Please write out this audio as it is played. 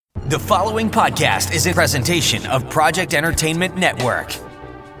The following podcast is a presentation of Project Entertainment Network.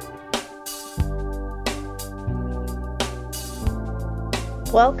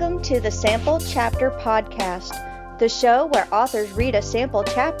 Welcome to the Sample Chapter Podcast, the show where authors read a sample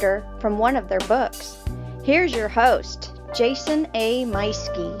chapter from one of their books. Here's your host, Jason A.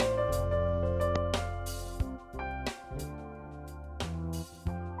 Meiske.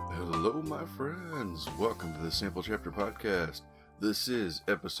 Hello, my friends. Welcome to the Sample Chapter Podcast. This is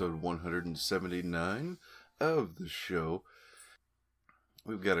episode 179 of the show.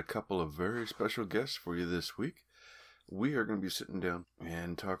 We've got a couple of very special guests for you this week. We are going to be sitting down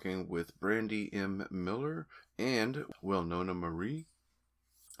and talking with Brandy M. Miller and Wilnona Marie.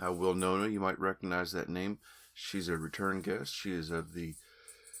 Wilnona, you might recognize that name. She's a return guest. She is of the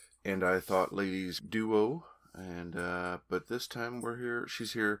And I Thought Ladies duo. But this time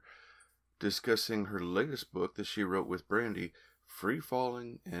she's here discussing her latest book that she wrote with Brandy, Free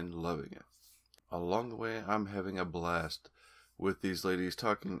Falling and Loving It. Along the way, I'm having a blast with these ladies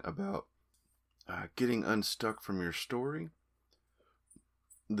talking about getting unstuck from your story,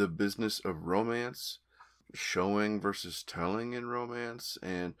 the business of romance, showing versus telling in romance,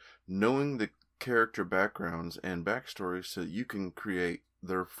 and knowing the character backgrounds and backstories so that you can create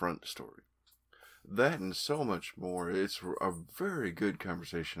their front story. That and so much more. It's a very good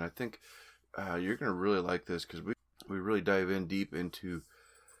conversation. I think you're going to really like this because we really dive in deep into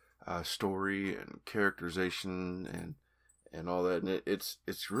story and characterization and all that, and it's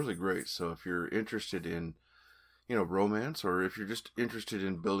really great. So if you're interested in romance, or if you're just interested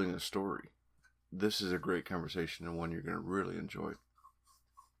in building a story, this is a great conversation and one you're going to really enjoy.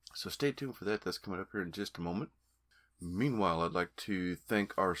 So stay tuned for that. That's coming up here in just a moment. Meanwhile, I'd like to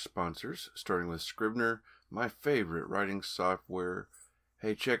thank our sponsors, starting with Scrivener, my favorite writing software.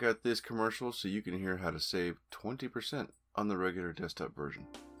 Hey, check out this commercial so you can hear how to save 20% on the regular desktop version.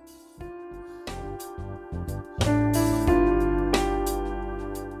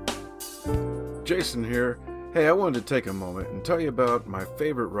 Jason here. Hey, I wanted to take a moment and tell you about my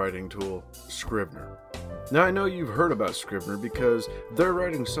favorite writing tool, Scrivener. Now, I know you've heard about Scrivener because their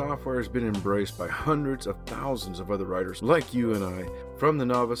writing software has been embraced by hundreds of thousands of other writers like you and I, from the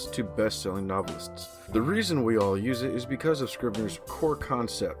novice to best-selling novelists. The reason we all use it is because of Scrivener's core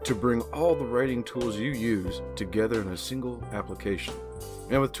concept to bring all the writing tools you use together in a single application.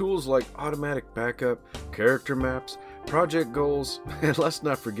 And with tools like automatic backup, character maps, project goals, and let's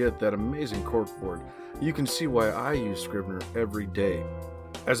not forget that amazing corkboard, you can see why I use Scrivener every day.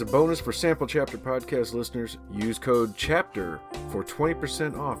 As a bonus for Sample Chapter Podcast listeners, use code CHAPTER for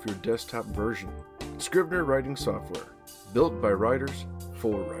 20% off your desktop version. Scrivener writing software, built by writers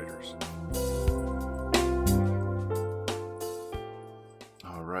for writers.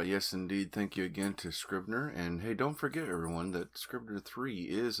 All right, yes indeed, thank you again to Scrivener. And hey, don't forget everyone that Scrivener 3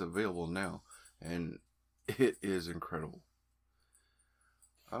 is available now, and it is incredible.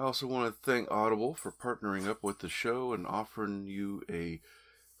 I also want to thank Audible for partnering up with the show and offering you a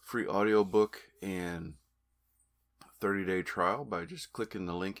free audiobook and 30-day trial by just clicking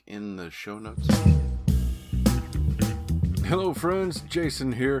the link in the show notes. Hello friends,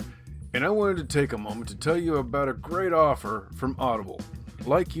 Jason here, and I wanted to take a moment to tell you about a great offer from Audible.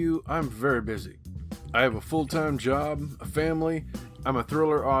 Like you, I'm very busy. I have a full-time job, a family, I'm a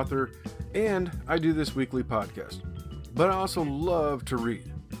thriller author, and I do this weekly podcast. But I also love to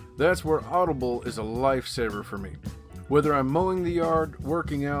read. That's where Audible is a lifesaver for me. Whether I'm mowing the yard,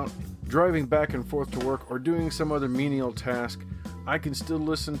 working out, driving back and forth to work, or doing some other menial task, I can still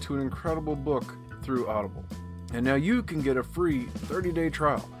listen to an incredible book through Audible. And now you can get a free 30-day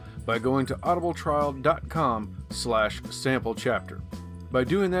trial by going to audibletrial.com/samplechapter. By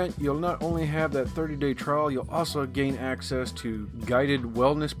doing that, you'll not only have that 30-day trial, you'll also gain access to guided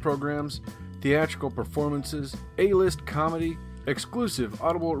wellness programs, theatrical performances, A-list comedy, exclusive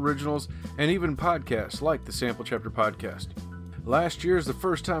Audible originals, and even podcasts like the Sample Chapter Podcast. Last year is the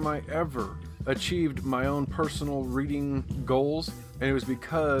first time I ever achieved my own personal reading goals, and it was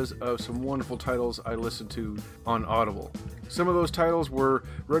because of some wonderful titles I listened to on Audible. Some of those titles were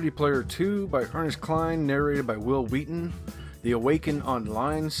Ready Player 2 by Ernest Cline, narrated by Will Wheaton, the Awaken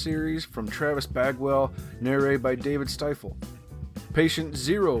Online series from Travis Bagwell, narrated by David Stiefel, Patient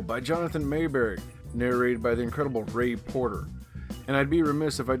Zero by Jonathan Mayberry, narrated by the incredible Ray Porter. And I'd be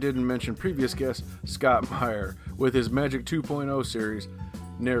remiss if I didn't mention previous guest Scott Meyer with his Magic 2.0 series,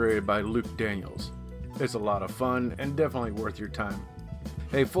 narrated by Luke Daniels. It's a lot of fun and definitely worth your time.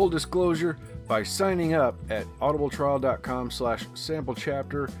 Hey, full disclosure, by signing up at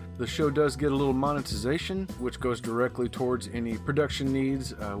audibletrial.com/samplechapter, the show does get a little monetization, which goes directly towards any production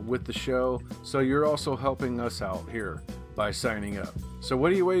needs with the show. So you're also helping us out here by signing up. So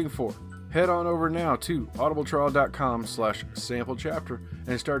what are you waiting for? Head on over now to audibletrial.com/samplechapter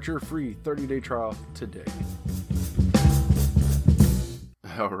and start your free 30-day trial today.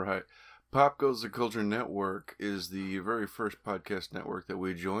 All right. Pop Goes the Culture Network is the very first podcast network that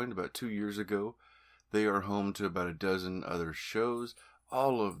we joined about 2 years ago. They are home to about a dozen other shows,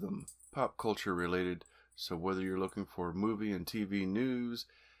 all of them pop culture related. So whether you're looking for movie and TV news,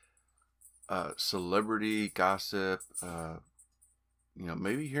 celebrity gossip,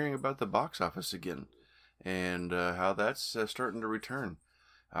 maybe hearing about the box office again and how that's starting to return.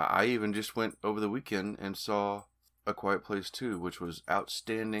 I even just went over the weekend and saw A Quiet Place 2, which was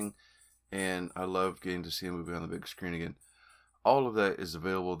outstanding, and I love getting to see a movie on the big screen again. All of that is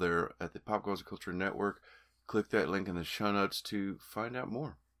available there at the Pop Goes the Culture Network. Click that link in the show notes to find out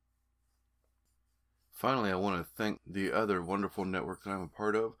more. Finally, I want to thank the other wonderful network that I'm a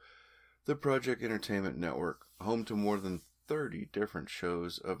part of, the Project Entertainment Network, home to more than 30 different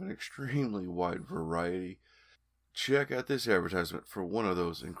shows of an extremely wide variety. Check out this advertisement for one of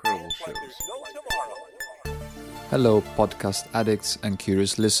those incredible shows. Hello, podcast addicts and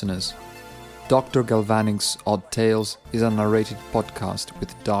curious listeners. Dr. Galvanic's Odd Tales is a narrated podcast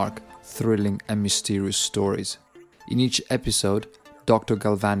with dark, thrilling, and mysterious stories. In each episode, Dr.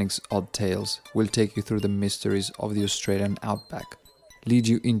 Galvanic's Odd Tales will take you through the mysteries of the Australian outback, lead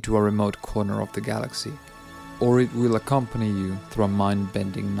you into a remote corner of the galaxy, or it will accompany you through a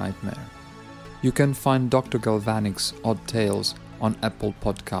mind-bending nightmare. You can find Dr. Galvanic's Odd Tales on Apple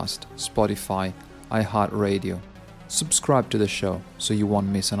Podcast, Spotify, iHeartRadio. Subscribe to the show so you won't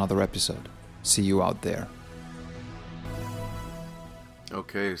miss another episode. See you out there.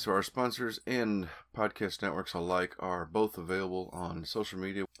 Okay, so our sponsors and podcast networks alike are both available on social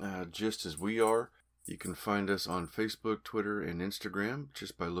media, just as we are. You can find us on Facebook, Twitter, and Instagram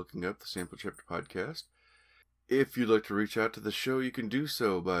just by looking up the Sample Chapter Podcast. If you'd like to reach out to the show, you can do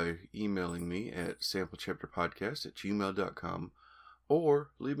so by emailing me at samplechapterpodcast@gmail.com or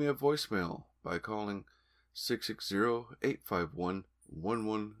leave me a voicemail by calling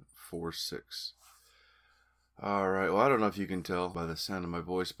 660-851-1146. Alright, well, I don't know if you can tell by the sound of my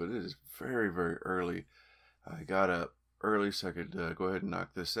voice, but it is very, very early. I got up early so I could go ahead and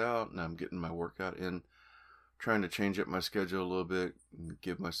knock this out, and I'm getting my workout in, trying to change up my schedule a little bit and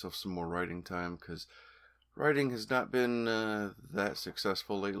give myself some more writing time, because writing has not been that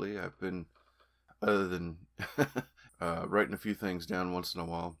successful lately. I've been, other than writing a few things down once in a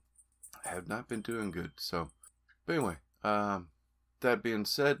while, I have not been doing good. So, but anyway, that being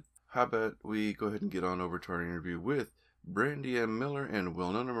said, how about we go ahead and get on over to our interview with Brandy M. Miller and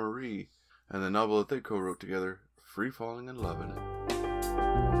Wilnona Marie and the novel that they co-wrote together, Free Falling and Loving It.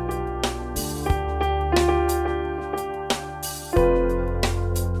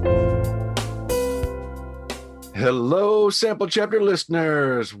 Hello, Sample Chapter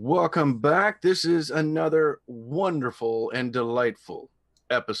listeners. Welcome back. This is another wonderful and delightful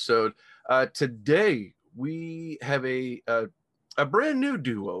episode. Today, we have a brand new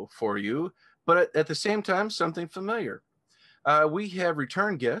duo for you, but at the same time, something familiar. We have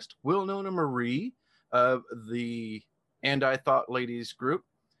return guest, Wilnona Marie of the And I Thought Ladies group,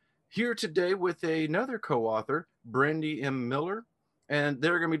 here today with another co-author, Brandy M. Miller, and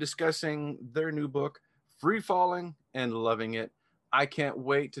they're going to be discussing their new book, Free Falling and Loving It. I can't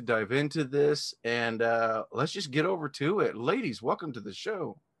wait to dive into this, and let's just get over to it. Ladies, welcome to the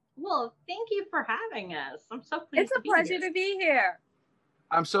show. Well, thank you for having us. I'm so pleased. It's a pleasure to be here.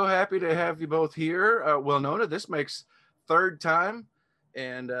 I'm so happy to have you both here. Wilnona, this makes third time,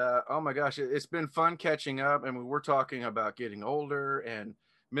 and oh my gosh, it's been fun catching up. I mean, we're talking about getting older and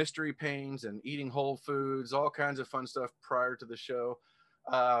mystery pains and eating whole foods, all kinds of fun stuff prior to the show.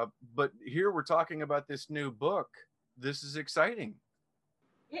 But here we're talking about this new book. This is exciting.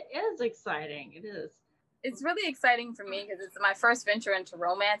 It is exciting. It is. It's really exciting for me because it's my first venture into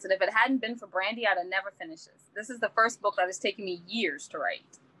romance. And if it hadn't been for Brandy, I'd have never finished this. This is the first book that has taken me years to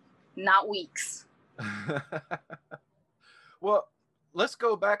write, not weeks. Well, let's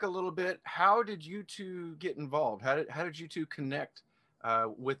go back a little bit. How did you two get involved? How did you two connect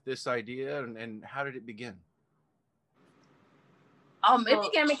with this idea, and how did it begin?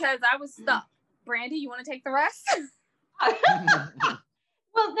 It began because I was stuck. Brandy, you want to take the rest?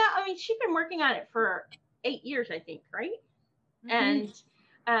 Well, no, I mean, she'd been working on it for 8 years, I think, right? Mm-hmm.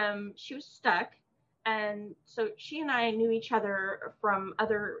 And she was stuck. And so she and I knew each other from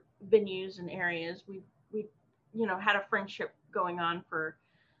other venues and areas. We had a friendship going on for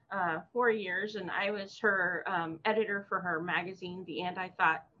 4 years. And I was her editor for her magazine, the And I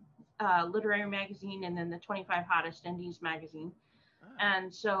Thought literary magazine, and then the 25 Hottest Indies magazine. Oh.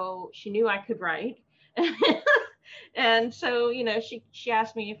 And so she knew I could write. And so, she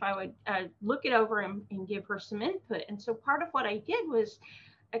asked me if I would look it over and give her some input. And so part of what I did was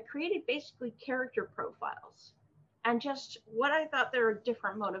I created basically character profiles and just what I thought their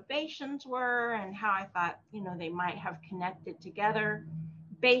different motivations were and how I thought, they might have connected together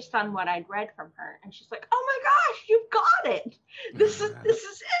based on what I'd read from her. And she's like, "Oh my gosh, you've got it. This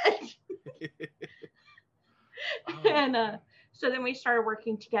is it." And so then we started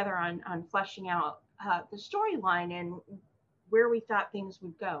working together on fleshing out the storyline and where we thought things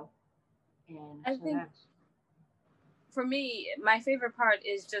would go. And I think for me, my favorite part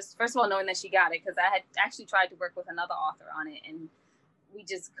is just, first of all, knowing that she got it, because I had actually tried to work with another author on it and we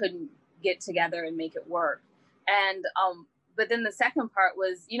just couldn't get together and make it work. And but then the second part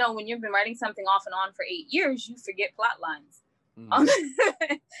was, when you've been writing something off and on for 8 years, you forget plot lines.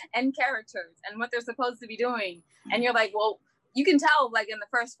 And characters and what they're supposed to be doing. And you're like, well, you can tell, like, in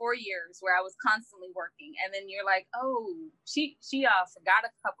the first 4 years where I was constantly working, and then you're like, oh, she forgot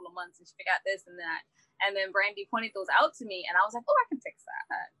a couple of months and she forgot this and that. And then Brandy pointed those out to me and I was like, oh, I can fix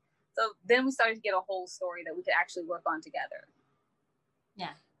that. So then we started to get a whole story that we could actually work on together.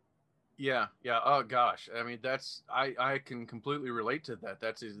 Yeah. Oh gosh. I mean, I can completely relate to that.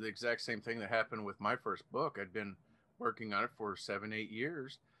 That's the exact same thing that happened with my first book. I'd been working on it for 7-8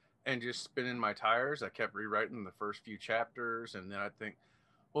 years and just spinning my tires. I kept rewriting the first few chapters, and then I think,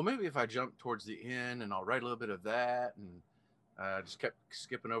 well, maybe if I jump towards the end and I'll write a little bit of that, and I just kept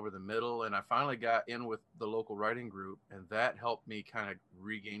skipping over the middle. And I finally got in with the local writing group, and that helped me kind of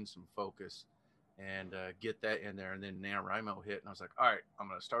regain some focus and get that in there. And then NaNoWriMo hit, and I was like, all right, I'm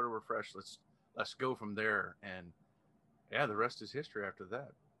going to start over fresh. Let's go from there. And yeah, the rest is history after that.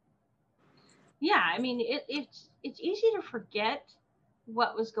 Yeah, I mean, it's easy to forget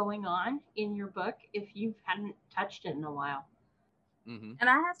what was going on in your book if you hadn't touched it in a while. Mm-hmm. And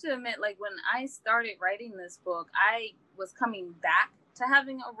I have to admit, like, when I started writing this book, I was coming back to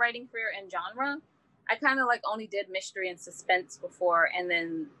having a writing career in genre. I kind of like only did mystery and suspense before, and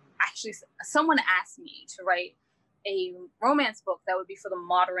then actually someone asked me to write a romance book that would be for the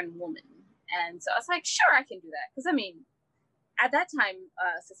modern woman. And so I was like, sure, I can do that. Because I mean, at that time,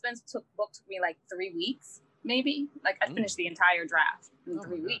 suspense book took me like 3 weeks, maybe. Like I finished the entire draft in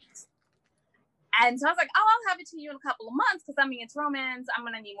 3 weeks. And so I was like, oh, I'll have it to you in a couple of months because I mean, it's romance. I'm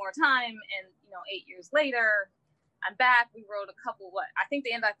going to need more time. And, 8 years later, I'm back. We wrote a couple, I think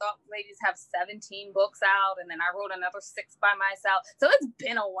the end I thought ladies have 17 books out. And then I wrote another 6 by myself. So it's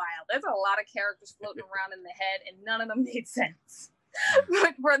been a while. There's a lot of characters floating around in the head and none of them made sense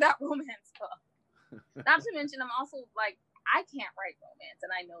for that romance book. Not to mention, I'm also like, I can't write romance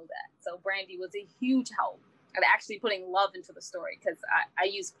and I know that. So Brandy was a huge help at actually putting love into the story because I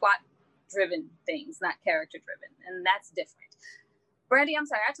use plot-driven things, not character-driven. And that's different. Brandy, I'm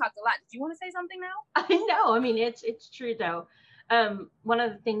sorry, I talked a lot. Do you want to say something now? I know. I mean, it's true, though. One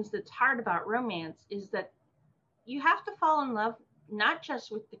of the things that's hard about romance is that you have to fall in love not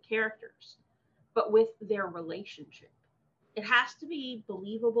just with the characters, but with their relationship. It has to be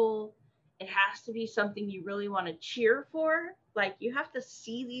believable. It has to be something you really want to cheer for. Like, you have to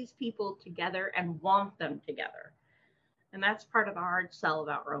see these people together and want them together. And that's part of the hard sell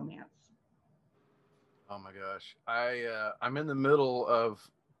about romance. Oh my gosh. I'm in the middle of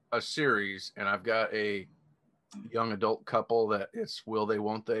a series and I've got a young adult couple that it's will they,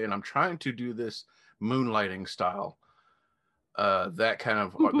 won't they? And I'm trying to do this moonlighting style. That kind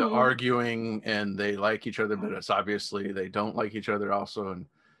of the arguing and they like each other, but it's obviously they don't like each other also. And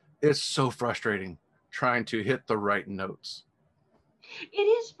it's so frustrating trying to hit the right notes. It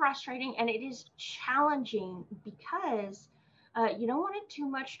is frustrating and it is challenging because you don't want it too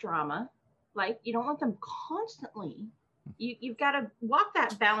much drama. Like, you don't want them constantly. You've got to walk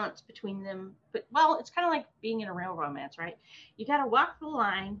that balance between them. But, well, it's kind of like being in a real romance, right? You got to walk the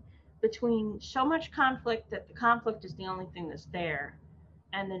line between so much conflict that the conflict is the only thing that's there.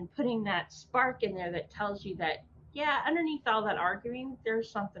 And then putting that spark in there that tells you that, yeah, underneath all that arguing,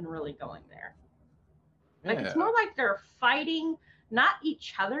 there's something really going there. Like, it's more like they're fighting, not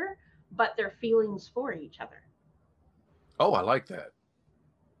each other, but their feelings for each other. Oh, I like that.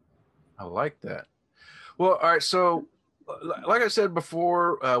 Well, all right. So, like I said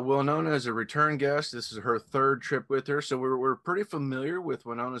before, Wilnona is a return guest. This is her third trip with her. So we're pretty familiar with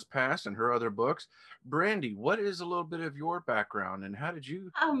Wilnona's past and her other books. Brandy, what is a little bit of your background and how did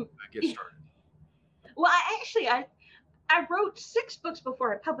you get started? Well, I wrote 6 books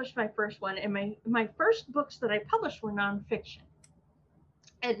before I published my first one. And my first books that I published were nonfiction.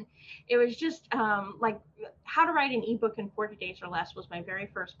 And it was just like How to Write an Ebook in 40 Days or Less was my very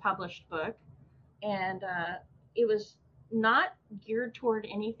first published book. And it was not geared toward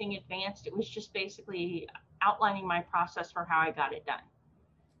anything advanced. It was just basically outlining my process for how I got it done.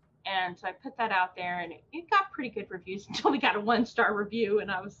 And so I put that out there, and it got pretty good reviews until we got a 1-star review, and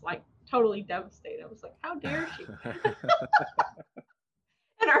I was like totally devastated. I was like, how dare she?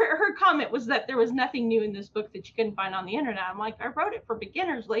 And her comment was that there was nothing new in this book that you couldn't find on the internet. I'm like, I wrote it for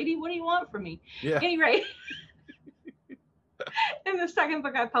beginners, lady. What do you want from me? Yeah. Anyway. And the second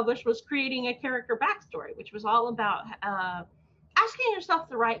book I published was creating a character backstory, which was all about asking yourself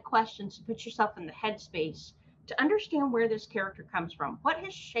the right questions to put yourself in the headspace to understand where this character comes from, what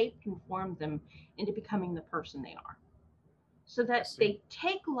has shaped and formed them into becoming the person they are, so that they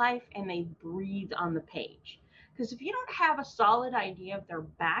take life and they breathe on the page. Because if you don't have a solid idea of their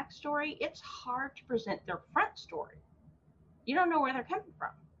backstory, it's hard to present their front story. You don't know where they're coming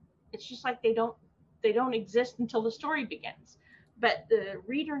from. It's just like they don't exist until the story begins. But the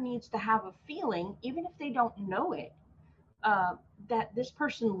reader needs to have a feeling, even if they don't know it, that this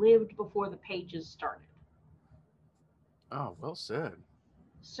person lived before the pages started. Oh, well said.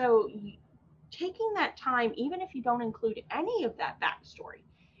 So taking that time, even if you don't include any of that backstory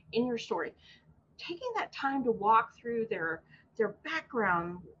in your story, taking that time to walk through their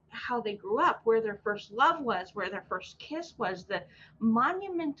background, how they grew up, where their first love was, where their first kiss was, the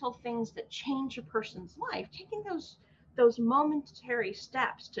monumental things that change a person's life, taking those momentary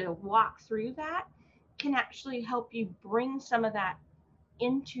steps to walk through that can actually help you bring some of that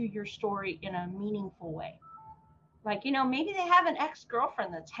into your story in a meaningful way. Like, maybe they have an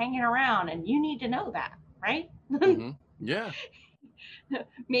ex-girlfriend that's hanging around and you need to know that, right? Mm-hmm. Yeah.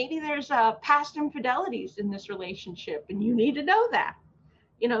 Maybe there's past infidelities in this relationship and you need to know that,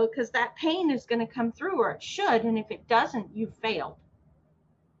 because that pain is going to come through, or it should. And if it doesn't, you've failed.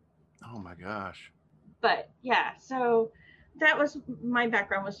 Oh my gosh. But yeah, so that was my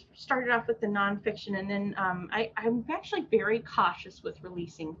background. Was started off with the nonfiction, and then I'm actually very cautious with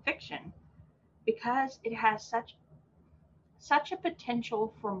releasing fiction because it has such a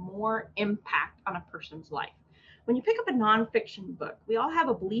potential for more impact on a person's life. When you pick up a nonfiction book, we all have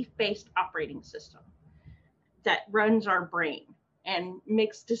a belief-based operating system that runs our brain and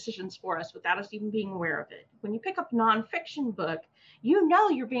makes decisions for us without us even being aware of it. When you pick up a nonfiction book,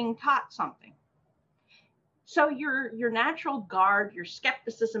 you're being taught something. So your natural guard, your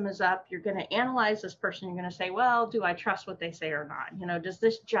skepticism is up. You're going to analyze this person. You're going to say, well, do I trust what they say or not? Does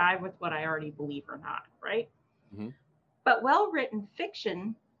this jive with what I already believe or not, right? Mm-hmm. But well-written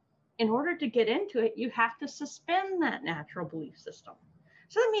fiction, in order to get into it, you have to suspend that natural belief system.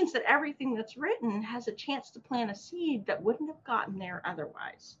 So that means that everything that's written has a chance to plant a seed that wouldn't have gotten there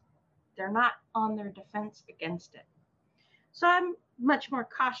otherwise. They're not on their defense against it. So I'm much more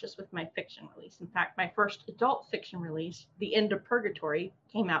cautious with my fiction release. In fact, my first adult fiction release, The End of Purgatory,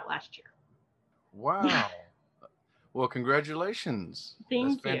 came out last year. Wow. Well, congratulations.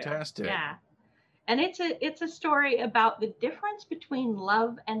 Thank That's fantastic. You. Yeah. And it's a story about the difference between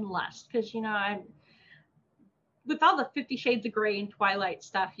love and lust. Because, with all the 50 Shades of Grey and Twilight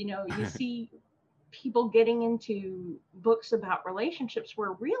stuff, you see people getting into books about relationships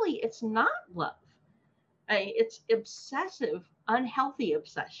where really it's not love. It's obsessive, unhealthy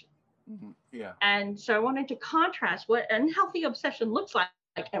obsession. Mm-hmm. Yeah. And so I wanted to contrast what unhealthy obsession looks like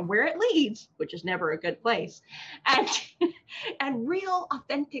and where it leads, which is never a good place, and real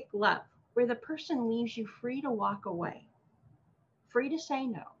authentic love, where the person leaves you free to walk away, free to say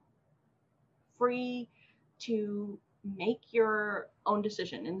no, free to make your own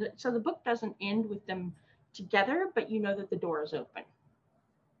decision. And so the book doesn't end with them together, but you know that the door is open.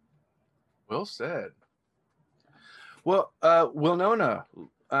 Well said. Well, Wilnona,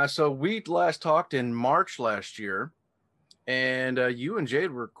 so we last talked in March last year, and you and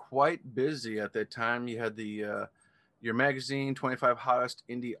Jade were quite busy at that time. You had your magazine, 25 Hottest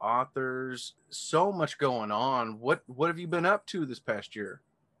Indie Authors, so much going on. What have you been up to this past year?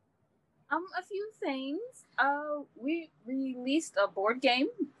 A few things. We released a board game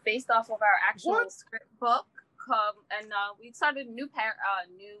based off of our actual script book, and we started a new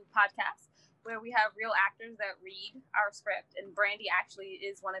podcast where we have real actors that read our script, and Brandy actually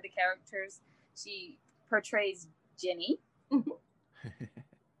is one of the characters. She portrays Jenny.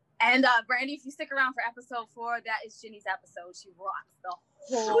 And Brandy, if you stick around for episode 4, that is Jenny's episode. She rocks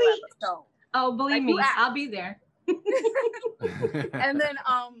the whole episode. Oh, believe me, I'll be there. And then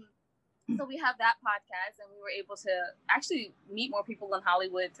so we have that podcast, and we were able to actually meet more people in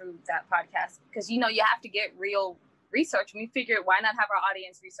Hollywood through that podcast, because you have to get real research. And we figured, why not have our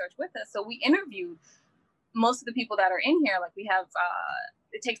audience research with us? So we interviewed most of the people that are in here. Like, we have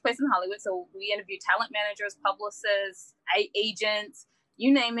it takes place in Hollywood, so we interviewed talent managers, publicists, agents,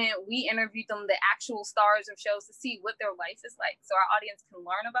 you name it. We interviewed them, the actual stars of shows, to see what their life is like, so our audience can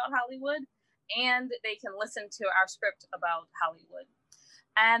learn about Hollywood. and they can listen to our script about Hollywood.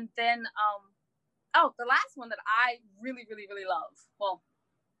 And then, the last one that I really, really, really love, well,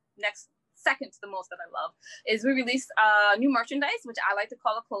 second to the most that I love, is we released new merchandise, which I like to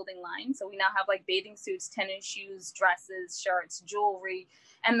call a clothing line. So we now have like bathing suits, tennis shoes, dresses, shirts, jewelry,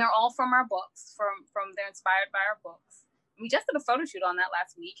 and they're all from our books. They're inspired by our books. We just did a photo shoot on that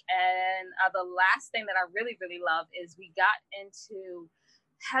last week, and the last thing that I really, really love is we got into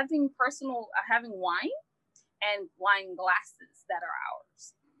having wine and wine glasses that are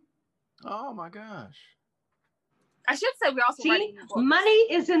ours. Oh my gosh. I should say we're also writing books. Money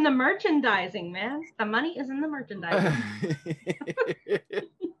is in the merchandising, man. The money is in the merchandising.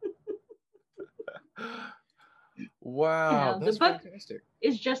 Wow, that's the book fantastic.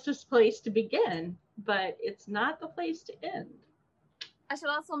 Is just a place to begin, but it's not the place to end. I should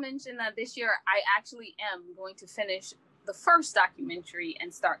also mention that this year I actually am going to finish the first documentary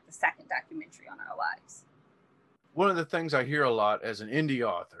and start the second documentary on our lives. One of the things I hear a lot as an indie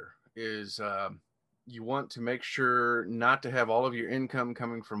author is you want to make sure not to have all of your income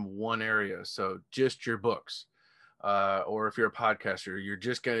coming from one area. So just your books, or if you're a podcaster, you're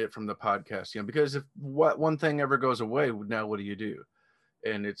just getting it from the podcast, because if one thing ever goes away, now what do you do?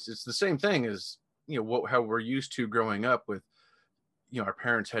 And it's the same thing as, how we're used to growing up with, our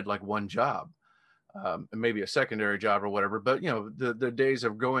parents had like one job, and maybe a secondary job or whatever. But, the days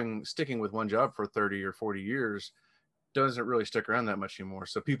of sticking with one job for 30 or 40 years doesn't really stick around that much anymore.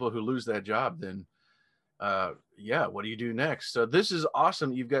 So people who lose that job, then what do you do next? So this is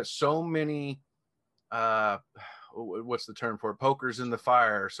awesome. You've got so many, what's the term for it? Pokers in the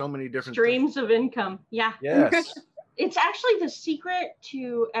fire. So many different streams of income. Yeah. Yes. It's actually the secret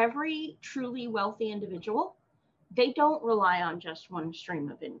to every truly wealthy individual. They don't rely on just one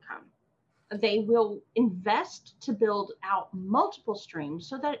stream of income. They will invest to build out multiple streams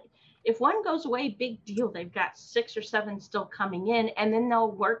so that if one goes away, big deal. They've got 6 or 7 still coming in, and then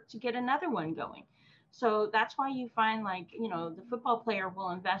they'll work to get another one going. So that's why you find the football player will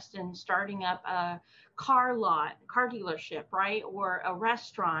invest in starting up a car dealership, right? Or a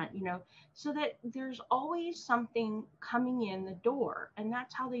restaurant, so that there's always something coming in the door. And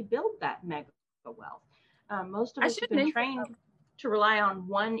that's how they build that mega wealth. Most of us have been trained to rely on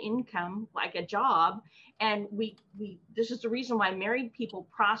one income, like a job. And this is the reason why married people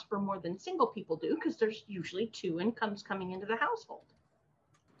prosper more than single people do, because there's usually 2 incomes coming into the household.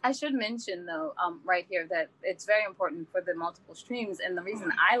 I should mention, though, right here, that it's very important for the multiple streams. And the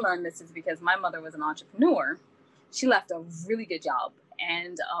reason I learned this is because my mother was an entrepreneur. She left a really good job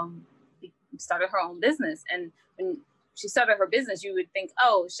and started her own business. And when she started her business, you would think,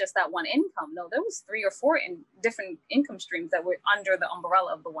 oh, it's just that one income. No, there was 3 or 4 different income streams that were under the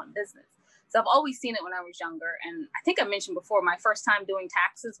umbrella of the one business. So I've always seen it when I was younger. And I think I mentioned before, my first time doing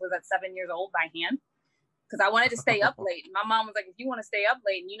taxes was at 7 years old by hand, because I wanted to stay up late. My mom was like, if you want to stay up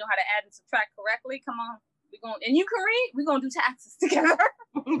late and you know how to add and subtract correctly, come on. And you can read, we're going to do taxes together.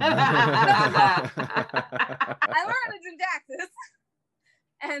 I learned to do taxes.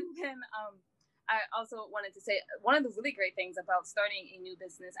 And then I also wanted to say, one of the really great things about starting a new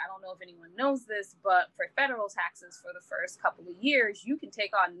business, I don't know if anyone knows this, but for federal taxes for the first couple of years, you can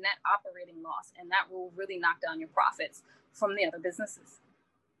take on net operating loss, and that will really knock down your profits from the other businesses.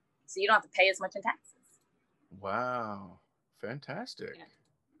 So you don't have to pay as much in taxes. Wow. Fantastic. Yeah.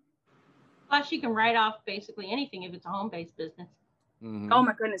 Plus, you can write off basically anything if it's a home-based business. Mm-hmm. Oh,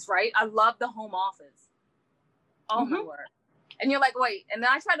 my goodness, right? I love the home office. Oh, my word. And you're like, wait. And then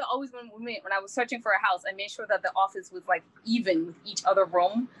I tried to always, when I was searching for a house, I made sure that the office was like even with each other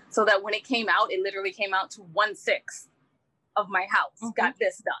room, so that when it came out, it literally came out to 1/6 of my house. Got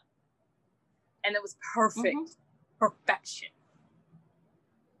this done. And it was perfect. Perfection.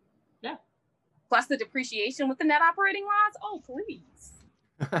 Yeah. Plus the depreciation with the net operating loss. Oh, please.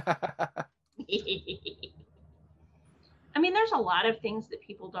 I mean, there's a lot of things that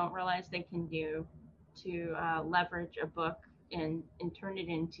people don't realize they can do to leverage a book and turn it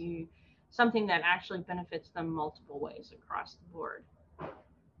into something that actually benefits them multiple ways across the board.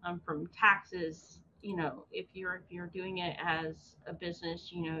 From taxes, if you're doing it as a business,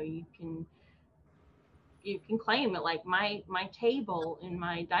 you can claim it, like my table in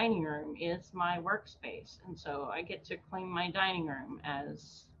my dining room is my workspace, and so I get to claim my dining room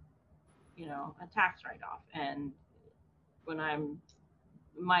as a tax write-off. And when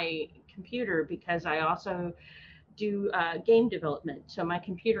my computer, because I also do game development, so my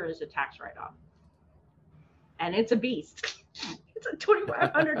computer is a tax write-off, and it's a beast. It's a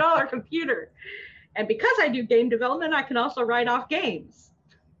 $2,500 computer, and because I do game development, I can also write off games.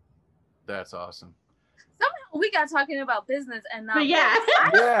 That's awesome. Somehow We got talking about business and not. But yeah.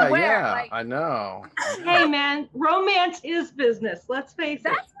 Yeah. I know. Hey, man, romance is business. Let's face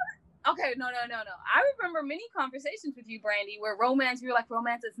it. Okay, no. I remember many conversations with you, Brandy, where romance, you were like,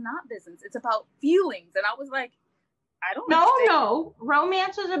 romance is not business. It's about feelings. And I was like, I don't know. No.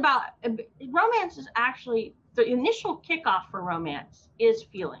 Romance is actually, the initial kickoff for romance is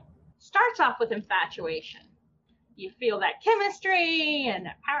feeling. Starts off with infatuation. You feel that chemistry and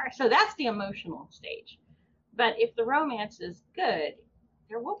that power. So that's the emotional stage. But if the romance is good,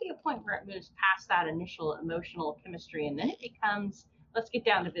 there will be a point where it moves past that initial emotional chemistry, and then it becomes, let's get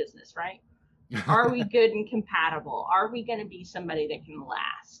down to business, right? Are we good and compatible? Are we going to be somebody that can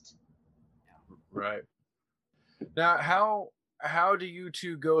last? Right. Now, how do you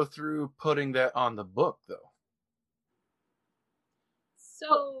two go through putting that on the book, though?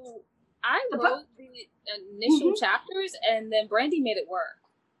 So I wrote the initial chapters, and then Brandy made it work.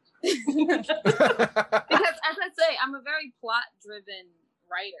 Because, as I say, I'm a very plot-driven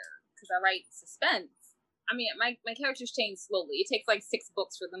writer because I write suspense. I mean, my characters change slowly. It takes like 6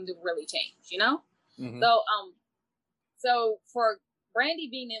 books for them to really change, you know? Mm-hmm. So for Brandy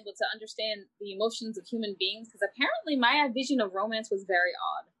being able to understand the emotions of human beings, because apparently my vision of romance was very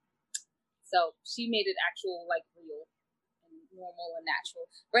odd. So she made it actual, like, real and normal and natural.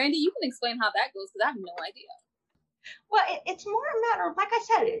 Brandy, you can explain how that goes, because I have no idea. Well, it's more a matter of, like I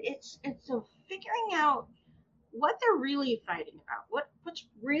said, it's a figuring out what they're really fighting about, what's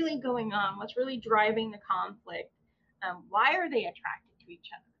really going on, what's really driving the conflict, why are they attracted to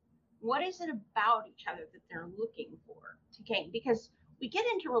each other, what is it about each other that they're looking for to gain? Because we get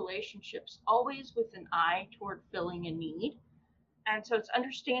into relationships always with an eye toward filling a need, and so it's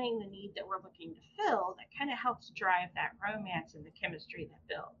understanding the need that we're looking to fill that kind of helps drive that romance and the chemistry that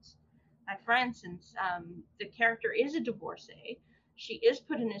builds. For instance, the character is a divorcee. She is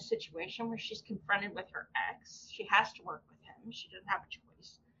put in a situation where she's confronted with her ex. She has to work with him. She doesn't have a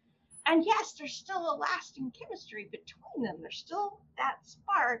choice. And yes, there's still a lasting chemistry between them. There's still that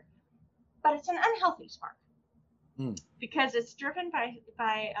spark, but it's an unhealthy spark because it's driven by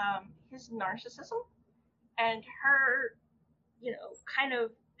his narcissism and her, kind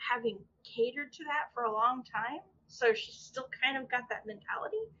of having catered to that for a long time. So she's still kind of got that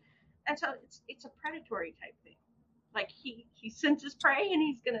mentality. And so it's a predatory type thing. Like he senses prey and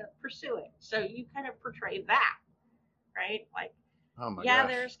he's going to pursue it. So you kind of portray that, right? Like, gosh.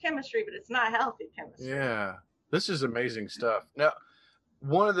 There's chemistry, but it's not healthy chemistry. Yeah, this is amazing stuff. Now,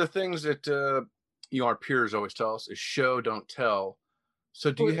 one of the things that our peers always tell us is show, don't tell.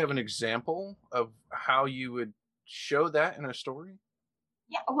 So do you have an example of how you would show that in a story?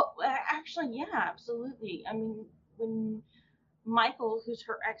 Yeah, well, actually, yeah, absolutely. I mean, when Michael, who's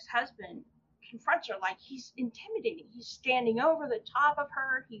her ex-husband, confronts her, like, he's intimidating. He's standing over the top of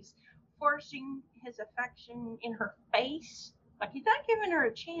her. He's forcing his affection in her face. Like, he's not giving her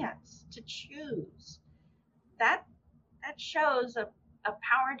a chance to choose. That shows a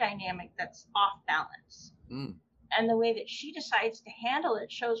power dynamic that's off balance. And the way that she decides to handle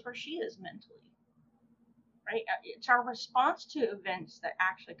it shows where she is mentally. Right? It's our response to events that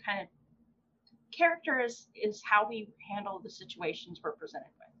actually kind of character is how we handle the situations we're presented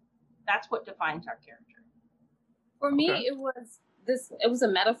with. That's what defines our character. For me, it was a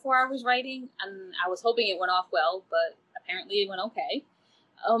metaphor I was writing, and I was hoping it went off well, but apparently it went okay.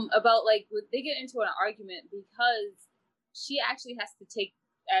 About, like, they get into an argument because she actually has to take,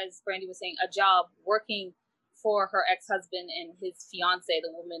 as Brandy was saying, a job working for her ex-husband and his fiance,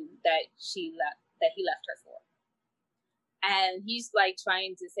 the woman that he left her for. And he's, like,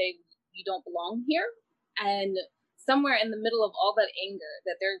 trying to say, you don't belong here. And somewhere in the middle of all that anger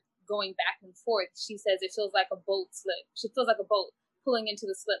that they're going back and forth, she says it feels like a boat slip. She feels like a boat pulling into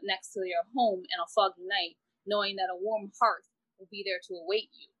the slip next to your home in a foggy night, knowing that a warm hearth will be there to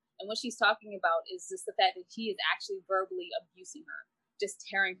await you. And what she's talking about is just the fact that he is actually verbally abusing her, just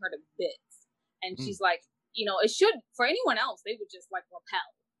tearing her to bits. And she's like, it should, for anyone else, they would just, like,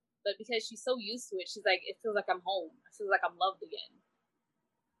 repel. But because she's so used to it, she's like, it feels like I'm home. It feels like I'm loved again.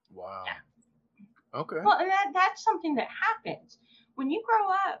 Wow. Yeah. Okay. Well, and that's something that happens when you grow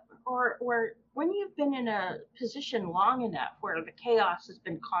up, or when you've been in a position long enough where the chaos has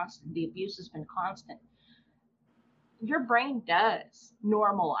been constant, the abuse has been constant. Your brain does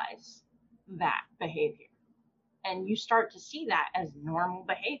normalize that behavior, and you start to see that as normal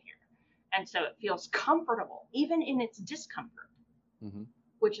behavior, and so it feels comfortable even in its discomfort. Mm-hmm.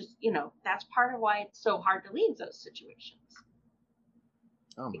 Which is, that's part of why it's so hard to leave those situations.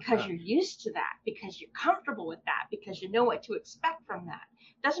 Because you're used to that, because you're comfortable with that, because you know what to expect from that.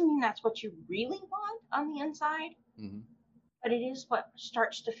 Doesn't mean that's what you really want on the inside, but it is what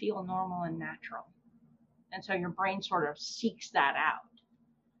starts to feel normal and natural. And so your brain sort of seeks that out.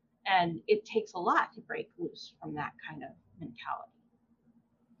 And it takes a lot to break loose from that kind of mentality.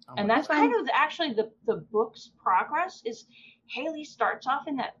 Oh and that's kind of actually the book's progress is Haley starts off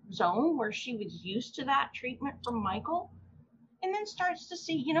in that zone where she was used to that treatment from Michael, and then starts to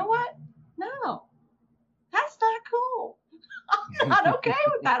see, you know what? No, that's not cool. I'm not okay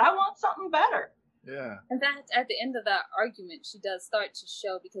with that. I want something better. Yeah. In fact, at the end of that argument, she does start to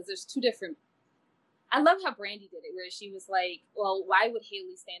show, because there's two different. I love how Brandy did it, where she was like, well, why would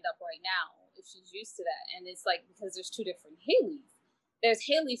Haley stand up right now if she's used to that? And it's like, because there's two different Haleys. There's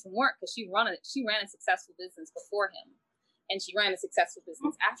Haley from work, because she ran a successful business before him, and she ran a successful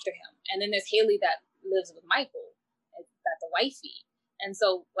business after him. And then there's Haley that lives with Michael, that the wifey. And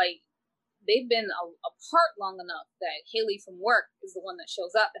so, like, they've been apart long enough that Haley from work is the one that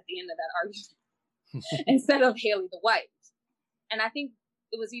shows up at the end of that argument instead of Haley the wife. And I think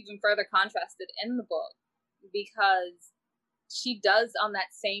it was even further contrasted in the book, because she does on that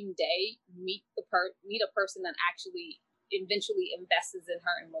same day meet a person that actually eventually invests in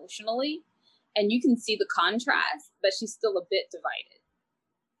her emotionally, and you can see the contrast, but she's still a bit divided.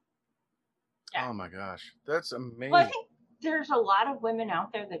 Yeah. Oh my gosh, that's amazing. Well, I think there's a lot of women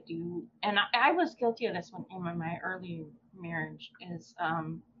out there that do, and I was guilty of this one in my early marriage, is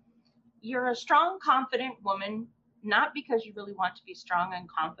you're a strong, confident woman, not because you really want to be strong and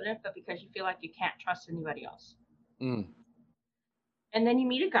confident, but because you feel like you can't trust anybody else. And then you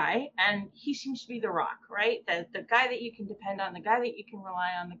meet a guy, and he seems to be the rock, right? The guy that you can depend on, the guy that you can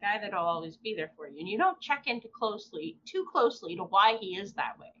rely on, the guy that'll always be there for you. And you don't check in too closely to why he is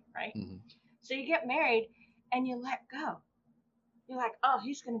that way, right? Mm-hmm. So you get married, and you let go. You're like, oh,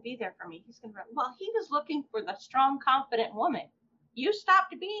 he's going to be there for me. Well, he was looking for the strong, confident woman. You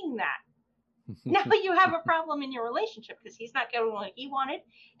stopped being that. Now you have a problem in your relationship, because he's not getting what he wanted,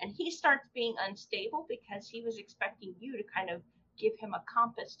 and he starts being unstable because he was expecting you to kind of give him a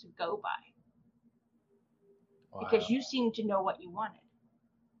compass to go by. Wow. Because you seem to know what you wanted.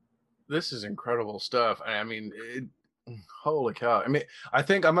 This is incredible stuff. I mean, holy cow. I mean, I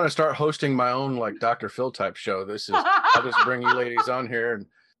think I'm going to start hosting my own like Dr. Phil type show. I'll just bring you ladies on here. And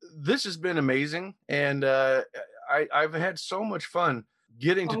this has been amazing. And I've had so much fun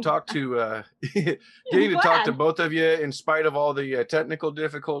getting to talk to talk to both of you in spite of all the technical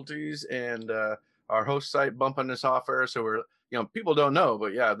difficulties and our host site bumping us off air. So we're, people don't know,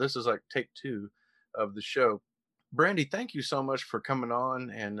 but yeah, this is like take 2 of the show. Brandy, thank you so much for coming on,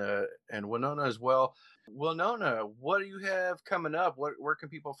 and Wilnona as well. Wilnona, what do you have coming up? Where can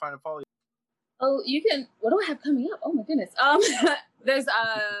people find and follow you? Oh, you can. What do I have coming up? Oh my goodness. There's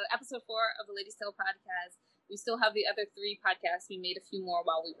episode 4 of the Ladies Tale podcast. We still have the other 3 podcasts. We made a few more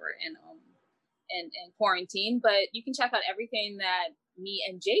while we were in quarantine, but you can check out everything that me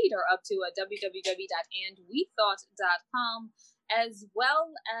and Jade are up to at www.andwethought.com, as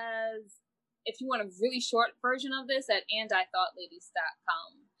well as, if you want a really short version of this, at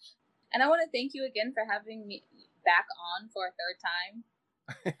andithoughladies.com. And I want to thank you again for having me back on for a 3rd time.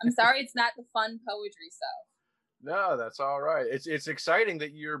 I'm sorry it's not the fun poetry stuff. No, that's all right. It's exciting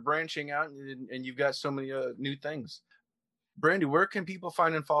that you're branching out and you've got so many new things. Brandy, where can people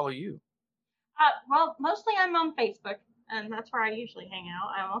find and follow you? Well, mostly I'm on Facebook, and that's where I usually hang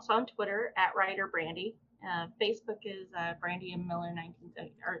out. I'm also on Twitter at Writer Brandy. Facebook is Brandy and Miller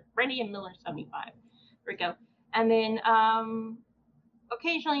 1970 or Brandy and Miller 75. There we go. And then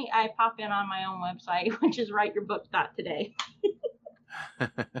occasionally I pop in on my own website, which is writeyourbooks.today.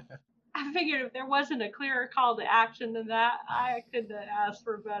 I figured if there wasn't a clearer call to action than that, I couldn't ask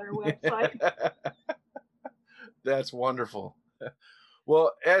for a better website. That's wonderful.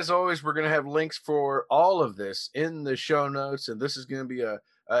 Well, as always, we're going to have links for all of this in the show notes, and this is going to be a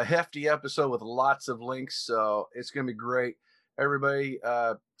hefty episode with lots of links, so it's going to be great. Everybody,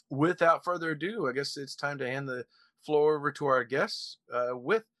 without further ado, I guess it's time to hand the floor over to our guests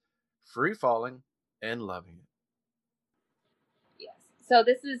with Free Falling and Loving It. Yes. So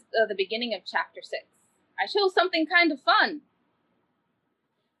this is the beginning of chapter 6. I chose something kind of fun.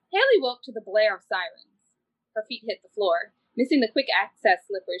 Haley woke to the blare of sirens. Her feet hit the floor, missing the quick access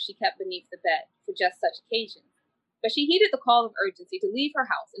slippers she kept beneath the bed for just such occasions. But she heeded the call of urgency to leave her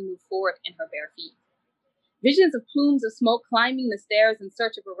house and move forward in her bare feet. Visions of plumes of smoke climbing the stairs in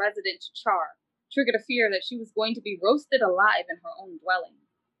search of a resident to char triggered a fear that she was going to be roasted alive in her own dwelling.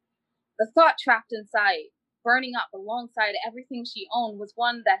 The thought trapped inside, burning up alongside everything she owned, was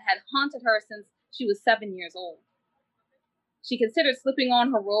one that had haunted her since she was 7 years old. She considered slipping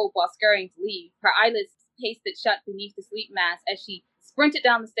on her robe while scurrying to leave, her eyelids pasted shut beneath the sleep mask as she sprinted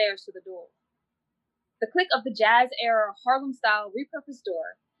down the stairs to the door. The click of the jazz-era Harlem-style repurposed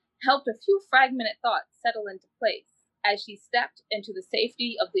door helped a few fragmented thoughts settle into place as she stepped into the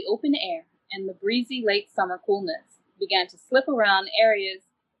safety of the open air and the breezy late summer coolness began to slip around areas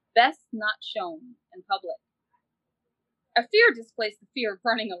best not shown in public. A fear displaced the fear of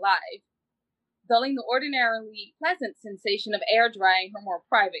burning alive, dulling the ordinarily pleasant sensation of air drying her more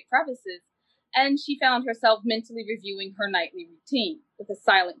private crevices, and she found herself mentally reviewing her nightly routine with a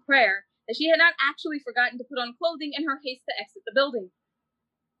silent prayer that she had not actually forgotten to put on clothing in her haste to exit the building.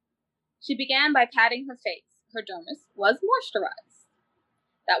 She began by patting her face. Her dermis was moisturized.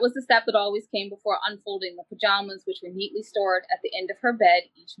 That was the step that always came before unfolding the pajamas which were neatly stored at the end of her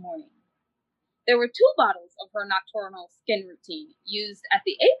bed each morning. There were 2 bottles of her nocturnal skin routine used at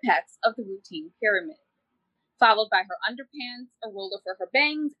the apex of the routine pyramid, followed by her underpants, a roller for her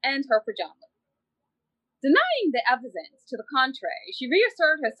bangs, and her pajamas. Denying the evidence to the contrary, she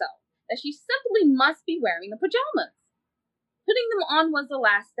reassured herself that she simply must be wearing the pajamas. Putting them on was the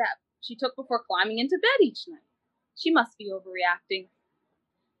last step she took before climbing into bed each night. She must be overreacting.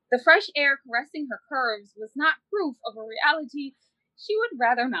 The fresh air caressing her curves was not proof of a reality she would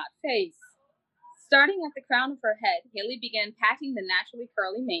rather not face. Starting at the crown of her head, Haley began patting the naturally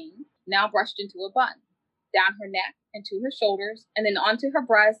curly mane, now brushed into a bun, down her neck and to her shoulders, and then onto her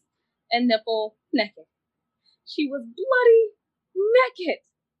breast and nipple naked. She was bloody naked.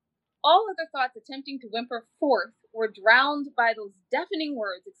 All other thoughts attempting to whimper forth were drowned by those deafening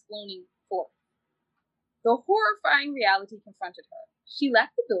words exploding forth. The horrifying reality confronted her. She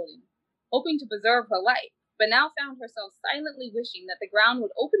left the building, hoping to preserve her life, but now found herself silently wishing that the ground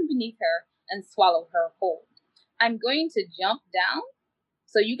would open beneath her and swallow her whole. I'm going to jump down,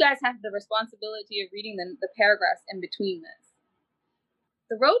 so you guys have the responsibility of reading the paragraphs in between this.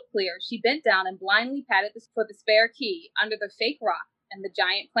 The road clear, she bent down and blindly patted for the spare key under the fake rock and the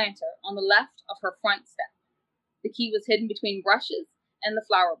giant planter on the left of her front step. The key was hidden between brushes and the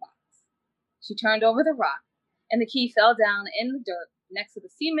flower box. She turned over the rock, and the key fell down in the dirt next to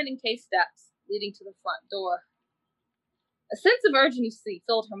the cement-encased steps leading to the front door. A sense of urgency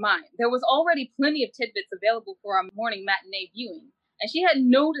filled her mind. There was already plenty of tidbits available for our morning matinee viewing, and she had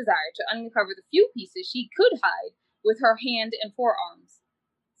no desire to uncover the few pieces she could hide with her hand and forearms.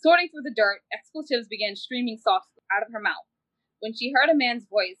 Sorting through the dirt, expletives began streaming softly out of her mouth when she heard a man's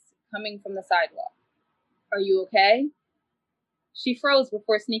voice coming from the sidewalk. "Are you okay?" She froze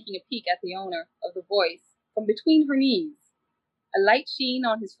before sneaking a peek at the owner of the voice from between her knees. A light sheen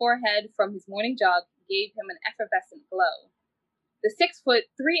on his forehead from his morning jog gave him an effervescent glow. The 6-foot,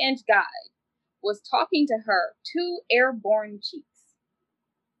 3-inch guy was talking to her 2 airborne cheeks.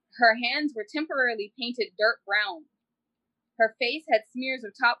 Her hands were temporarily painted dirt brown. Her face had smears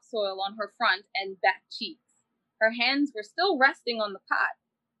of topsoil on her front and back cheeks. Her hands were still resting on the pot.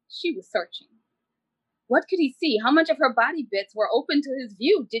 She was searching. What could he see? How much of her body bits were open to his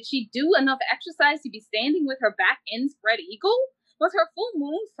view? Did she do enough exercise to be standing with her back end spread eagle? Was her full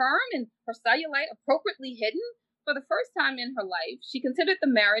moon firm and her cellulite appropriately hidden? For the first time in her life, she considered the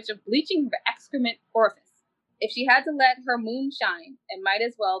marriage of bleaching her excrement orifice. If she had to let her moon shine, it might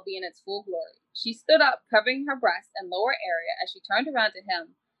as well be in its full glory. She stood up, covering her breast and lower area as she turned around to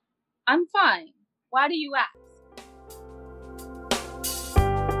him. "I'm fine. Why do you ask?"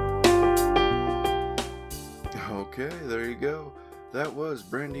 Okay, there you go. That was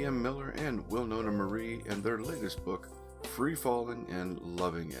Brandy M. Miller and Wilnona Marie and their latest book, Free Falling and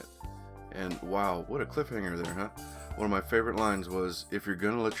Loving It. And wow, what a cliffhanger there, huh? One of my favorite lines was, "If you're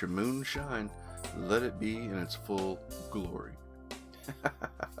gonna let your moon shine, let it be in its full glory."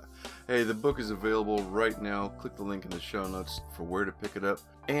 Hey, the book is available right now. Click the link in the show notes for where to pick it up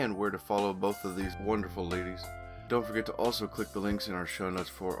and where to follow both of these wonderful ladies. Don't forget to also click the links in our show notes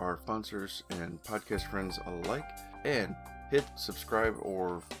for our sponsors and podcast friends alike. And hit subscribe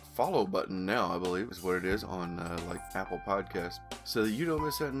or follow button now, I believe is what it is, on like Apple Podcasts, so that you don't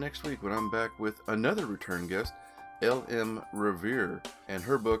miss out next week when I'm back with another return guest, L.M. Revere, and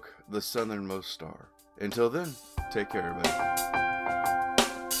her book, The Southernmost Star. Until then, take care, everybody.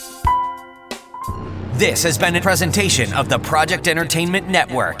 This has been a presentation of the Project Entertainment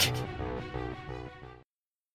Network.